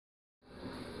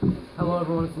Hello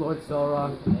everyone, it's Lord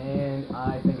Solrock, and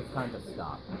I think it's time to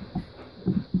stop.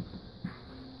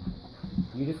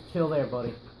 You just chill there,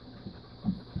 buddy.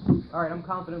 Alright, I'm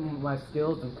confident with my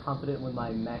skills, I'm confident with my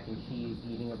mac and cheese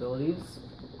eating abilities.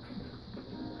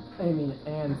 I mean,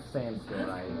 and sand skill,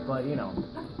 right? But, you know,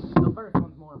 the first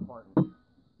one's more important.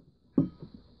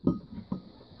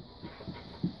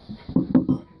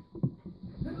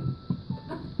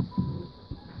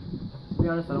 To be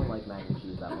honest, I don't like mac and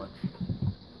cheese that much.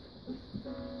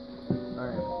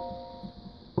 Alright.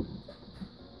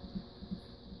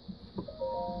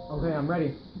 Okay, I'm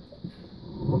ready.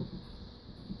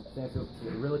 Stand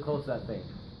get really close to that thing.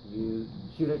 You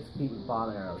shoot its feet with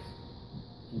bomb arrows.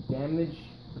 If you damage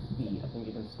the feet, I think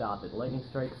you can stop it. Lightning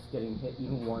strikes getting hit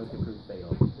even once can prove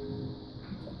fatal.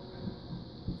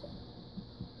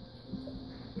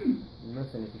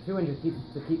 Listen, if you're too injured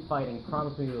to keep fighting,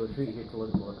 promise me you'll retreat here to the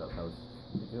lookout post.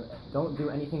 Don't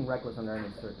do anything reckless under any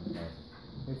circumstances.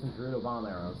 Here's some Gerudo bomb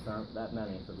arrows. There aren't that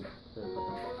many, so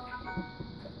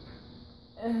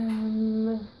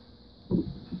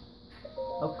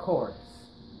of course.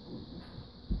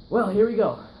 Well, here we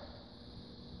go.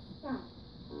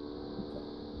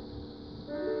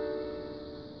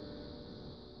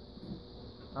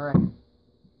 Alright.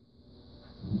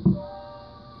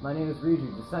 My name is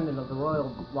Riju, descendant of the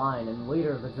royal line and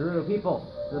leader of the Gerudo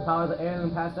people. Through the power of the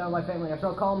alien passed down by family, I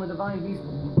shall call him the divine beast.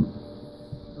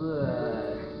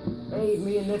 Aid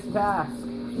me in this task.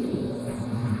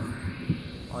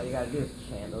 All you gotta do is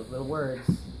chant those little words.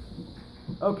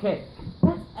 Okay,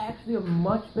 that's actually a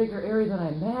much bigger area than I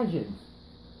imagined.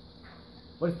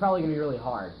 But it's probably gonna be really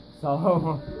hard,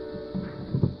 so...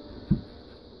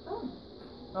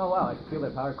 Oh wow, I can feel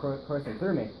their power coursing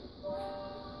through me.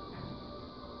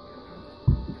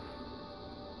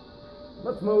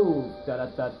 Let's move! Da da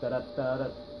da da da da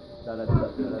da da da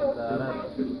da da da.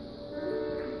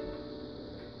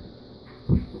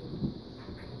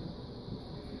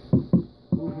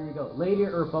 Ooh, here we go. Lady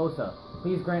Urbosa,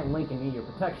 please grant Link and me your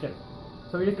protection.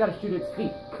 So we just gotta shoot its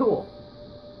feet. Cool.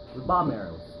 With bomb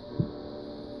arrows.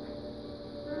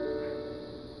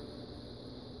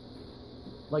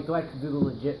 Like, do I have to do the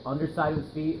legit underside of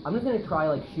its feet? I'm just gonna try,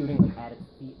 like, shooting, like, at its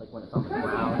feet, like, when it's on the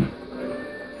ground.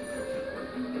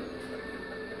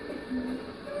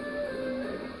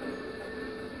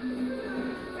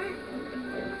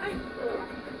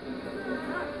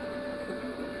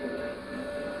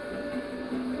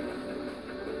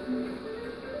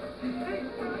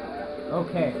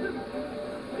 Okay.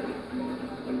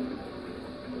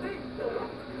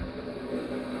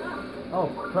 Oh,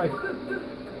 Christ.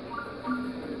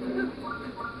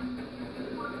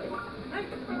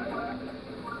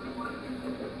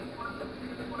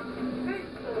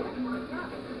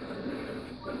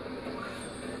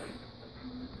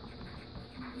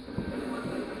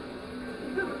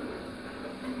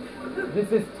 This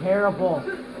is terrible.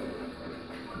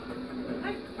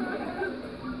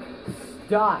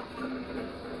 Stop.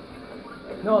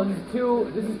 No,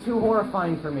 this is too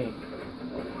horrifying for me.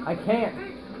 I can't.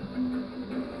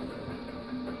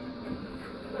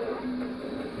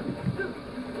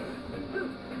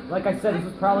 Like I said, this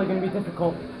is probably going to be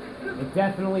difficult. It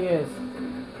definitely is.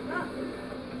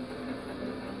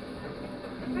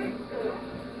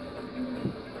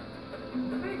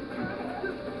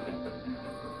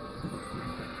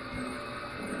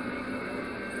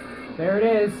 There it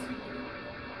is.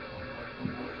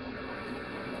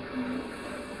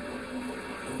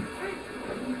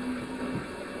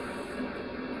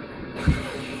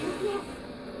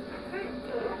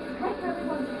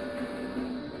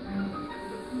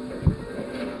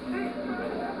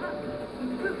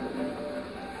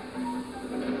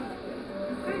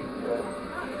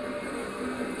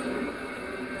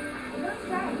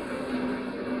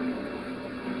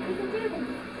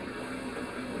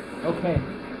 Okay.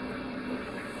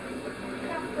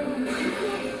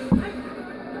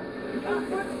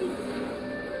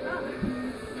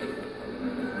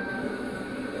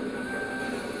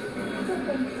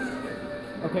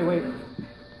 Okay, wait.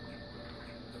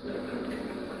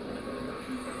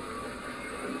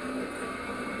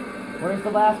 Where's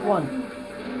the last one?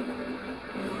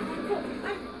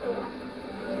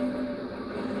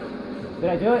 Did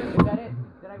I do it? Is that it?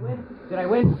 Did I win? Did I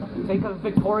win? Take a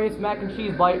victorious mac and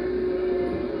cheese bite.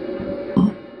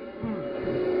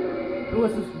 It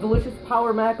was this delicious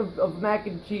power mac of mac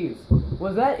and cheese.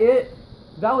 Was that it?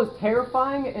 That was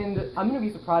terrifying, and I'm gonna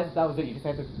be surprised if that was it. You just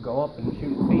have to go up and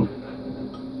shoot its feet.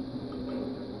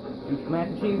 Eat mac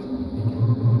and cheese.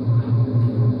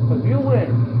 Cause you win.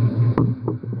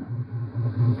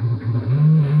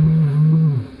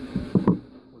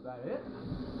 Was that it?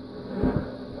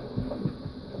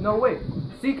 No, wait.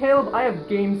 See, Caleb, I have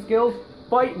game skills.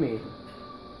 Fight me.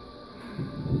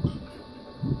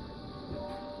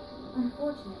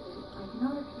 Unfortunately, I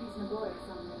cannot appease Nabora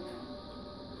summoning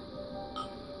now.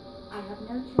 I have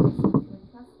no choice but to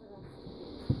entrust the rest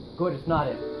to you. Good, it's not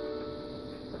it.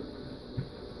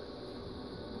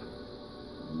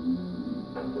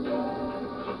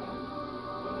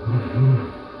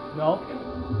 No.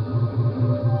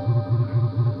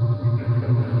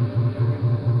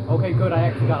 Okay, good, I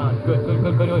actually got on. Good, good,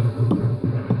 good, good, good.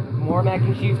 More mac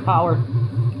and cheese power.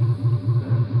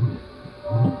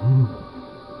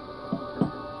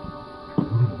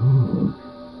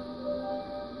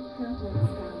 Don't let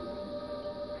us down.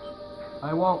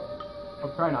 I won't.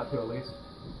 I'll try not to, at least.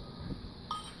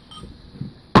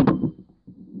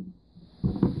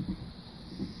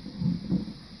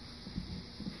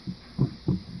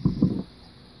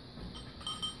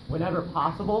 Whenever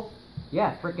possible.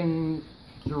 Yeah, frickin'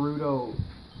 Gerudo.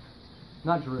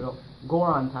 Not Gerudo.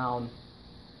 Goron Town.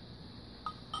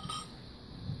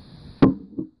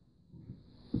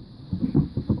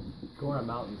 Goron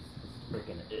Mountains.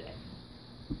 Frickin'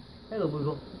 Hello,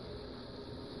 Boozle.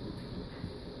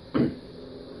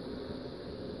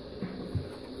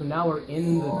 So now we're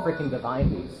in the frickin' Divine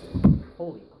Beast.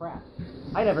 Holy crap.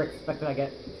 I never expected I'd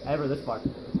get ever this far.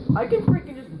 I can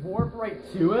frickin' just warp right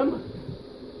to him?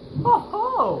 Ho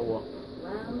ho! Well.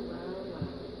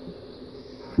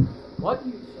 What?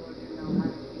 You sure do know how to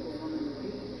keep a woman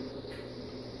free.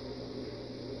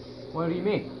 What do you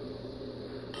mean?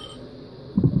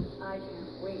 I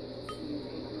can't wait to see you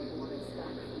take Nabora's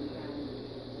stacks again.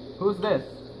 Who's this?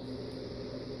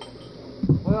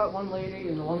 What about one lady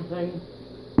and the one thing?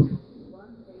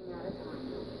 One thing at a time.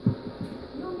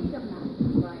 You'll need a map to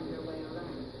find your way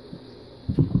around.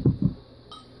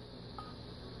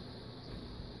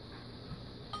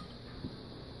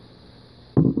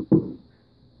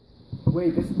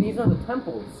 Wait, these are the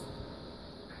temples.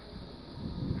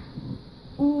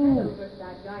 Head Ooh. over to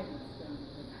that guidance stone.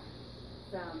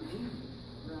 Sounds easy,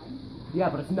 right? Yeah,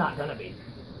 but it's not gonna be.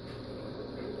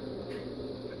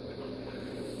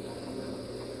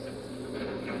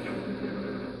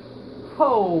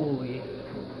 Holy.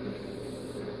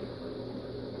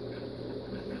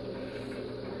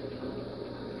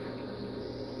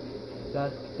 Da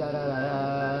da da da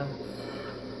da.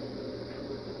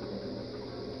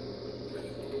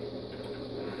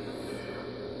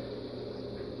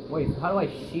 Wait, so how do I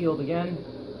shield again?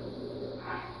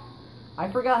 I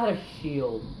forgot how to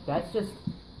shield. That's just...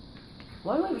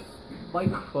 Why do I have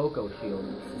Spike Boko shield?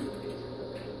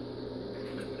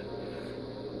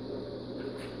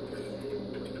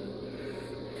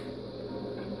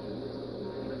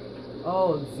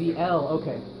 Oh, ZL,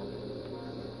 okay.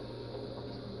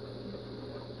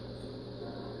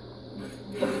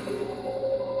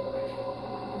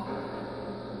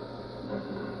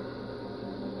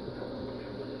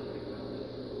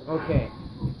 Okay.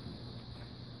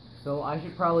 So I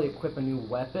should probably equip a new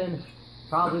weapon.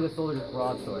 Probably the Soldier's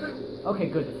Broadsword. Okay,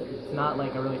 good. It's not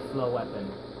like a really slow weapon.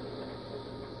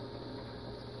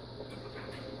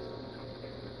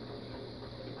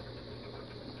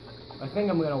 I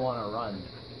think I'm gonna want to run.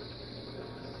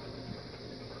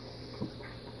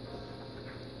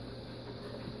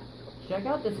 Check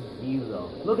out this view,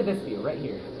 though. Look at this view right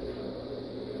here.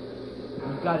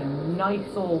 You've got a nice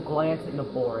old glance at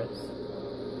Naboris.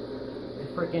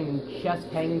 Freaking chest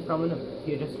hanging from him. If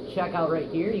you just check out right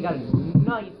here, you got a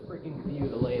nice freaking view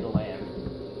to lay the land.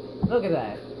 Look at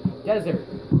that. Desert.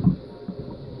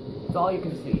 It's all you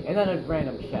can see. And then a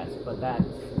random chest, but that's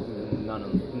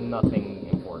nothing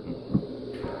important.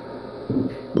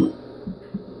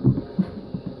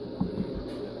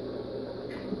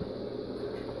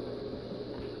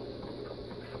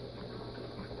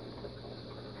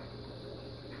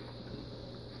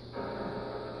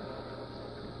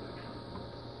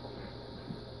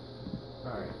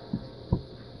 Alright.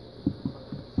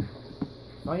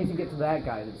 So I need to get to that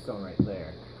guidance stone right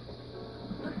there.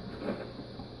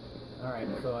 Alright,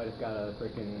 so I just gotta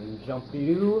freaking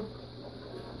jumpy-doo.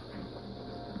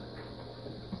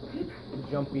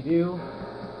 Jumpy-doo.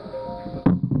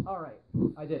 Alright,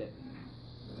 I did it.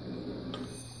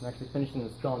 I'm actually finishing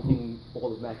this daunting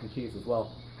bowl of mac and cheese as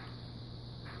well.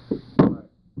 Alright.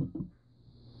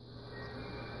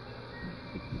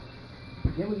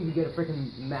 Then we can get a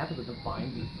freaking map of the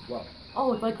Divine Beast as well.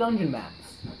 Oh, it's like dungeon maps.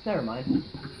 Never mind.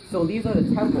 So these are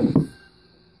the temples.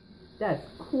 That's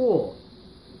cool.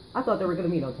 I thought there were gonna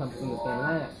be no temples in this game,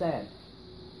 and that's sad.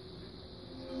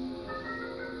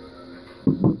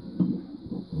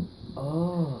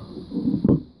 Oh.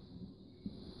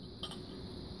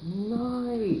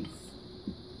 Nice.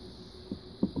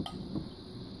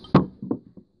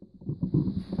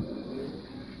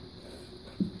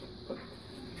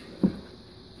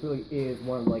 actually is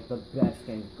one of like the best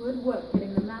games. Good work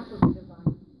getting the map of the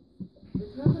divine. The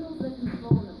terminals that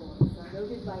control Naboris are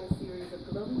noted by a series of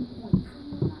glowing points on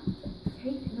your map.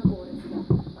 Take Naboris down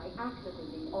by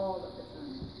activating all of the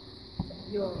terminals.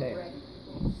 You're Okay. ready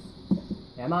for this.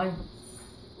 Am I?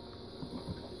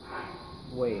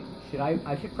 Wait,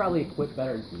 I should probably equip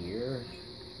better gear.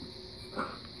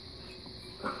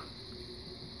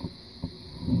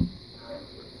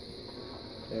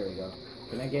 There we go.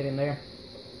 Can I get in there?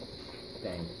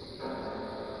 Dang.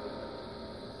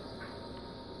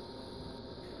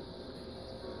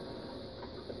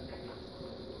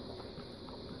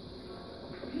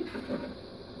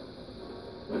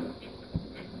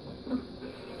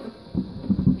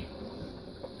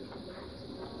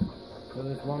 So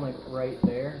there's one like right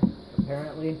there,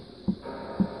 apparently.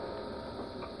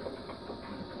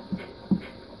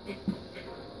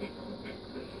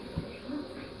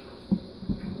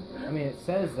 I mean, it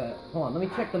says that. Hold on, let me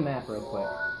check the map real quick.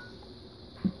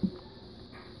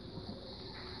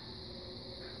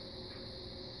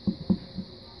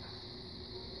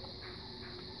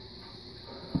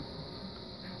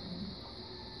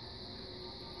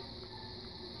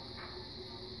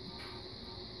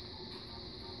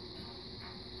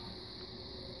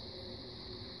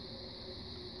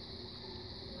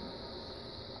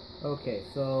 Okay,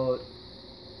 so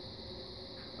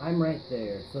I'm right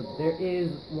there. So there is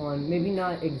one, maybe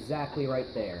not exactly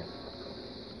right there.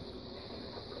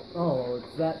 Oh,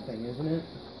 it's that thing, isn't it?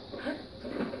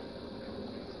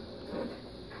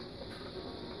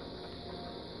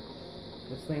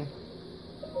 This thing?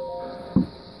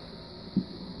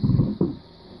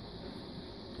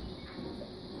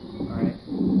 Alright.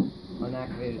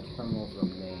 Unactivated terminals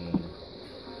remain.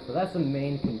 So that's the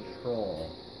main control.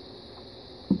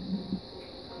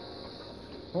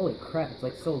 Holy crap, it's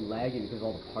like so laggy because of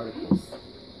all the particles.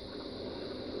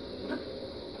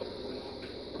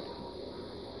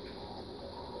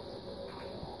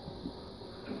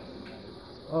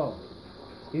 Oh.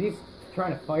 Is he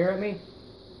trying to fire at me?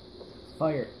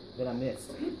 Fire that I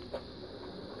missed.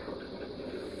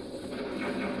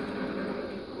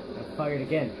 I fired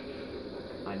again.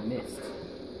 I missed.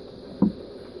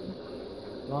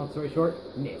 Long story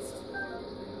short, missed.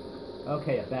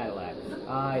 Okay, a battle axe.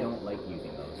 I don't like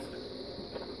using those.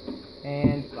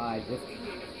 And I just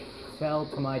fell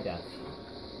to my death.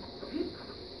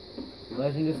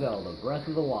 Legend of Zelda, Breath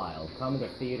of the Wild, coming to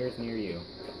theaters near you.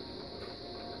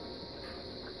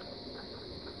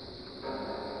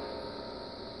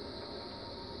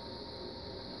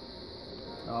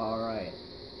 Alright.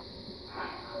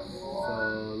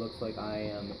 So, it looks like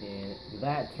I am in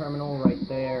that terminal right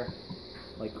there.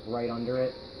 Like, right under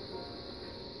it.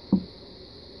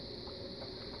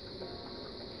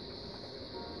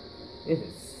 This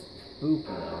is spooky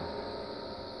though.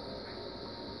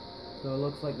 So it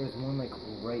looks like there's one like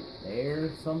right there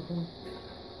or something.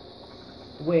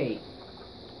 Wait.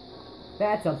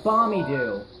 That's a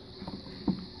bomby-doo!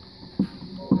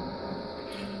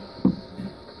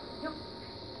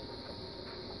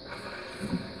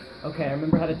 Okay, I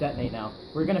remember how to detonate now.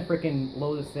 We're gonna frickin'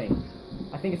 blow this thing.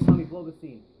 I think it's time we blow the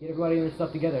scene. Get everybody and their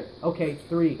stuff together. Okay,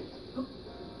 3,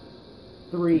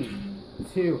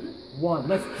 2, 1,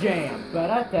 let's jam!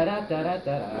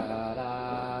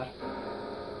 Ba-da-da-da-da-da-da-da-da.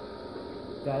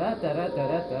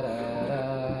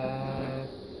 Da-da-da-da-da-da-da-da.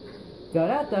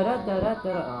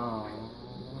 Da-da-da-da-da-da-da.